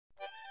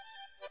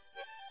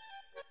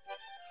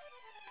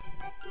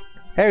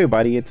Hey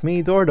everybody, it's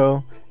me,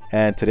 Dordo,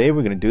 and today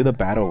we're gonna do the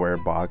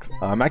Battleware box.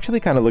 I'm actually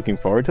kind of looking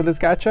forward to this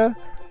gacha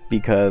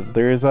because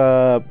there's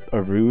a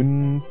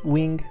rune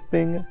wing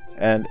thing,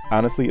 and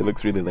honestly, it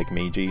looks really like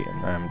Meiji,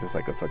 and I'm just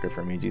like a sucker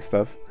for Meiji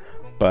stuff.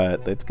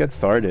 But let's get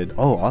started.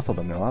 Oh, also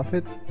the new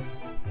outfits,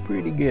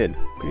 pretty good,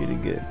 pretty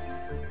good.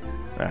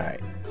 All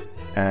right,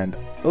 and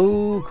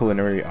oh,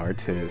 culinary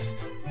artist.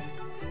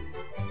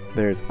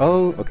 There's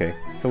okay,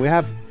 so we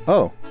have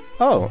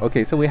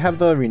okay, so we have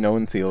the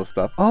renowned seal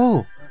stuff.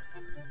 Oh.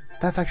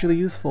 That's actually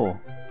useful.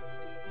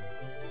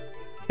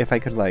 If I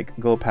could like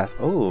go past,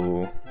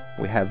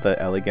 we have the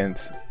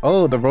elegant,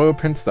 the royal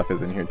prince stuff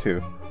is in here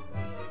too.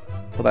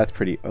 So that's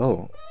pretty,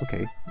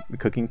 okay. The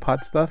cooking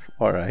pot stuff,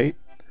 all right.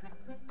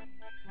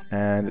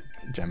 And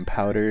gem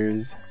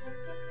powders.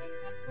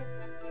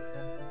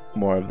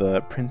 More of the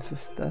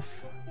princess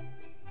stuff.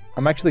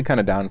 I'm actually kind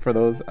of down for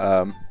those.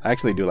 I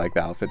actually do like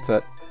the outfit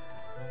set.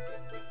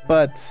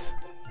 But,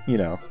 you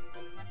know,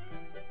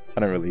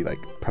 I don't really like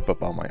prep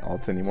up all my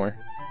alts anymore.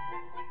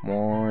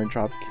 More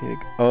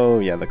dropkick. Oh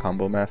yeah, the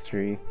combo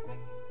mastery.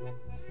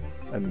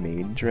 A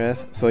maid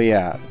dress. So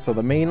yeah, so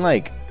the main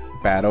like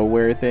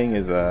battleware thing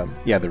is the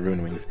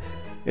rune wings.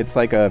 It's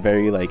like a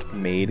very like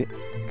maid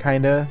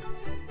kinda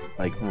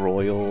like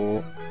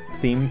royal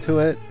theme to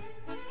it.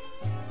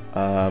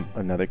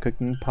 Another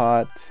cooking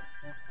pot.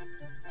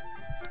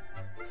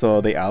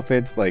 So the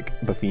outfits, like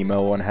the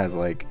female one has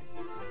like,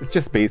 it's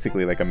just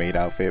basically like a maid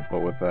outfit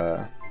but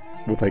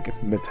with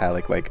like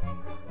metallic like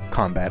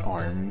combat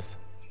arms.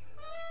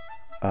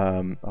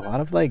 A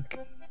lot of like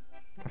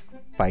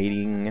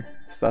fighting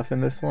stuff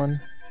in this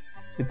one,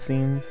 it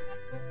seems.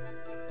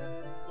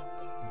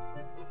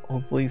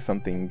 Hopefully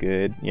something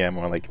good. Yeah,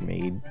 more like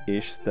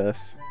maid-ish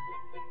stuff.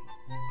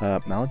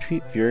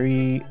 Maltreat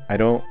Fury. I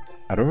don't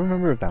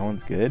remember if that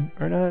one's good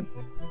or not.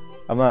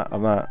 I'm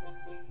not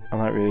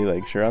really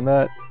like sure on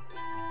that.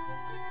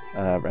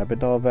 Rabbit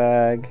doll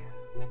bag.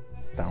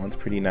 That one's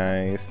pretty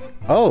nice.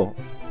 Oh,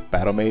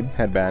 Battle Maid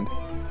headband.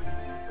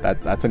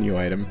 That's a new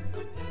item.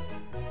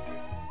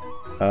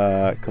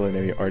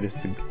 Culinary artist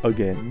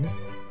again,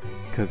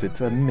 because it's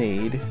a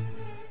maid.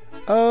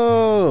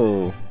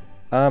 Oh,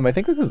 I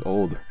think this is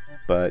old,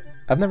 but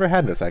I've never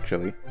had this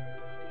actually.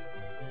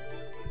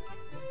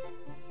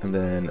 And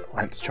then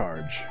Lance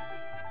Charge.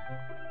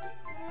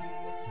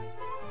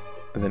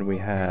 And then we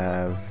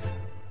have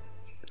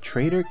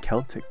Trader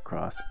Celtic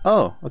Cross.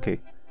 Oh, okay.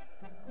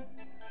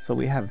 So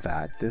we have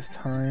that this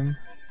time.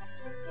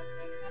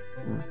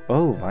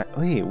 Oh,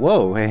 wait,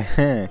 whoa,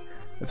 hey,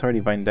 it's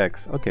already Vine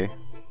Dex. Okay.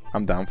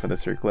 I'm down for the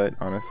circlet,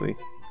 honestly.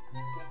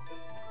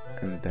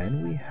 And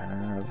then we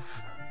have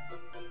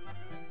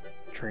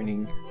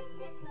training.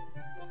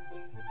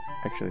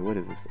 Actually, what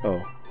is this? Oh,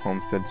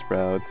 Homestead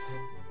Sprouts,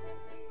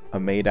 a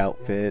maid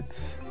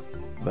outfit,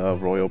 the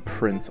Royal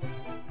Prince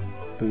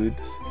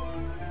boots,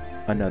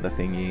 another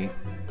thingy,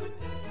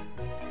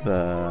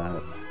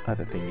 the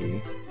other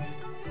thingy.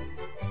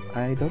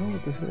 I don't know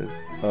what this is.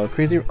 The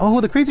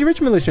Crazy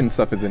Rich Militia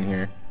stuff is in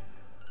here.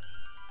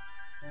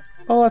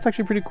 Oh, that's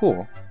actually pretty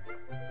cool.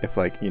 If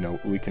like, you know,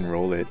 we can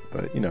roll it,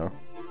 but you know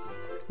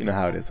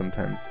how it is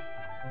sometimes.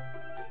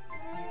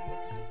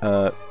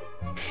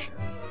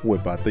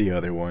 Whip out the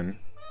other one.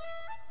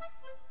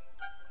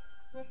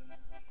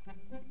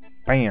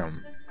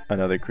 Bam!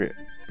 Another crit.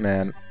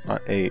 Man,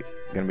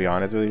 gonna be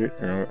honest with you,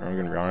 I'm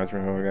gonna be honest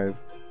with you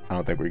guys. I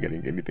don't think we're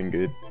getting anything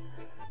good.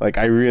 Like,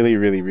 I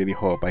really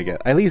hope I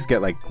at least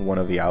get like one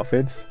of the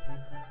outfits,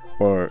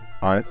 or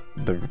on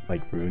the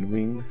like rune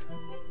wings.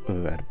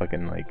 Ugh, I'd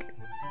fucking like.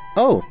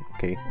 Oh,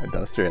 okay, a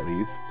duster at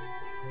least.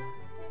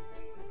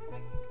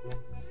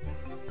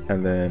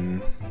 And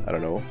then, I don't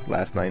know,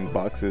 last 9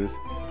 boxes.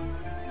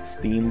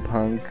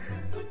 Steampunk.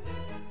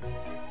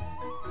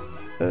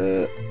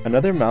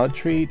 Another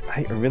Maltreat.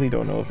 I really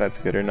don't know if that's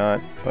good or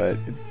not, but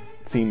it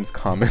seems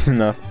common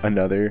enough.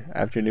 Another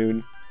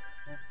afternoon.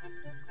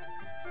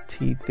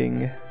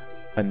 Teething.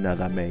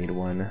 Another maid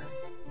one.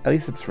 At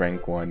least it's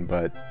rank 1,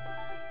 but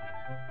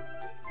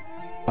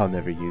I'll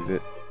never use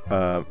it.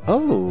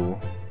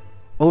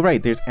 Oh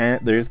right,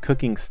 there's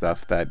cooking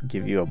stuff that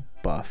give you a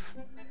buff.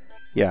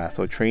 Yeah,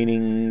 so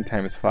training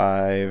times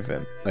 5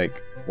 and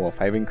like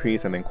 5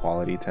 increase and then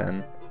quality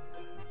 10.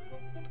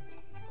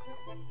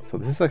 So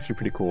this is actually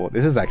pretty cool.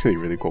 This is actually a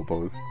really cool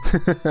pose.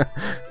 I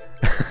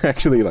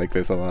actually like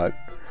this a lot.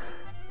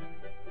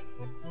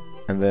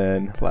 And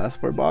then last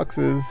 4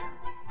 boxes.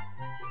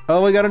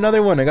 Oh, I got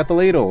another one. I got the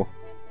ladle.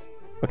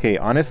 Okay,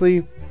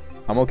 honestly,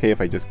 I'm okay if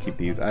I just keep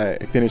these. I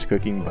finished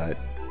cooking, but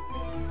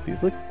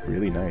these look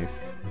really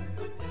nice.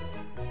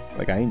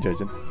 Like, I ain't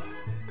judging.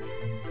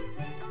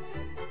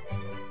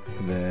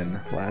 And then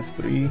last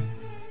 3.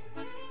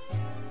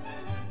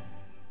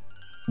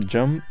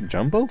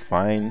 Jumbo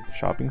Fine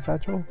Shopping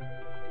Satchel.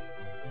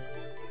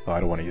 Oh, I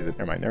don't want to use it.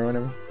 Never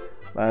mind.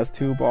 Last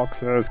 2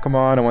 boxes. Come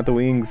on, I want the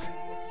wings.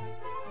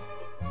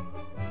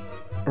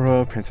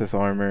 Royal Princess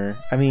Armor.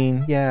 I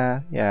mean,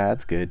 yeah,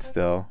 it's good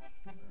still.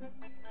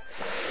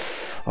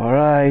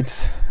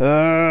 Alright.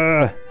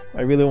 I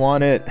really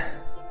want it.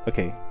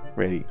 Okay,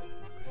 ready,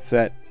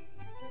 set,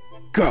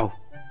 Go!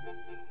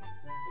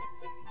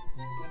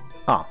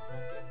 Aw.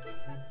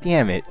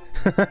 Damn it.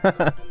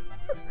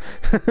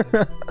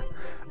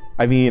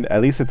 I mean,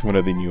 at least it's one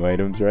of the new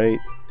items, right?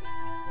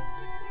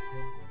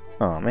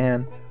 Oh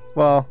man.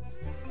 Well,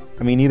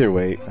 I mean, either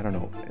way, I don't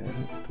know.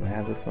 Do I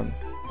have this one?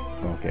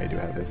 Okay, I do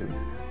have this one.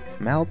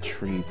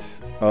 Maltreat.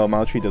 Oh,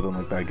 Maltreat doesn't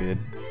look that good.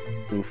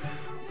 Oof.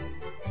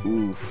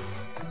 Oof.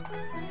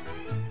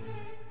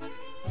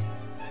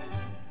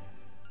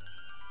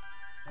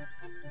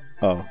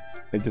 Oh,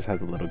 it just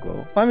has a little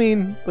glow. I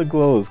mean, the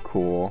glow is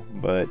cool,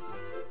 but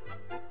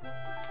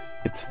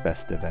it's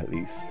festive at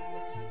least.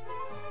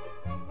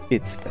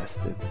 It's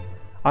festive.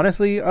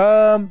 Honestly,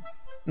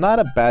 not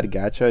a bad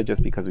gacha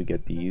just because we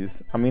get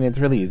these. I mean, it's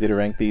really easy to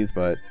rank these,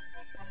 but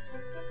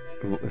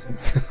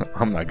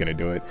I'm not gonna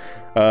do it.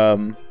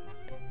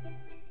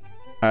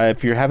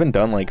 If you haven't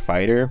done like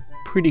fighter,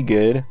 pretty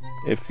good.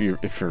 If you're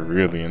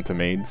really into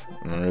maids,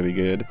 really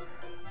good.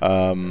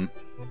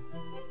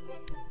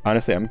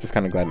 Honestly, I'm just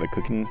kind of glad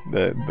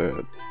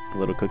the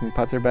little cooking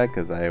pots are back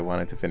because I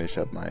wanted to finish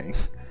up my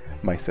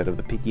my set of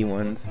the picky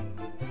ones.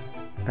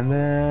 And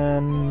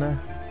then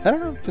I don't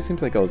know, just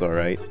seems like I was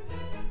alright.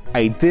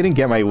 I didn't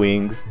get my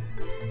wings.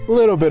 A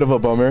little bit of a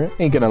bummer,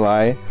 ain't gonna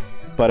lie.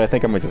 But I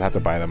think I'm gonna just have to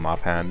buy them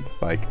offhand.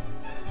 Like,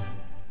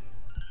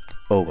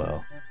 oh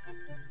well.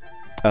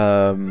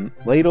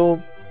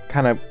 Ladle,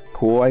 kind of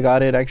cool, I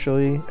got it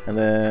actually. And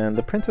then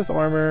the princess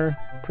armor,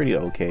 pretty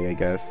okay, I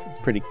guess. It's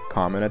pretty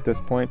common at this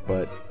point,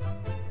 but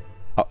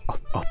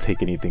I'll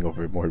take anything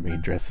over more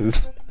maid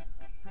dresses.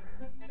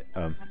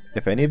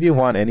 If any of you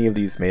want any of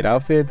these maid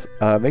outfits,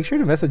 make sure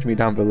to message me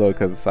down below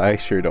because I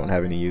sure don't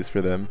have any use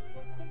for them.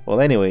 Well,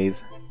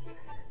 anyways,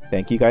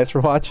 thank you guys for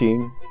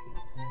watching,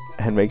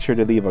 and make sure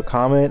to leave a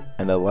comment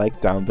and a like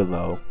down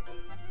below.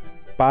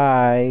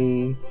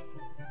 Bye!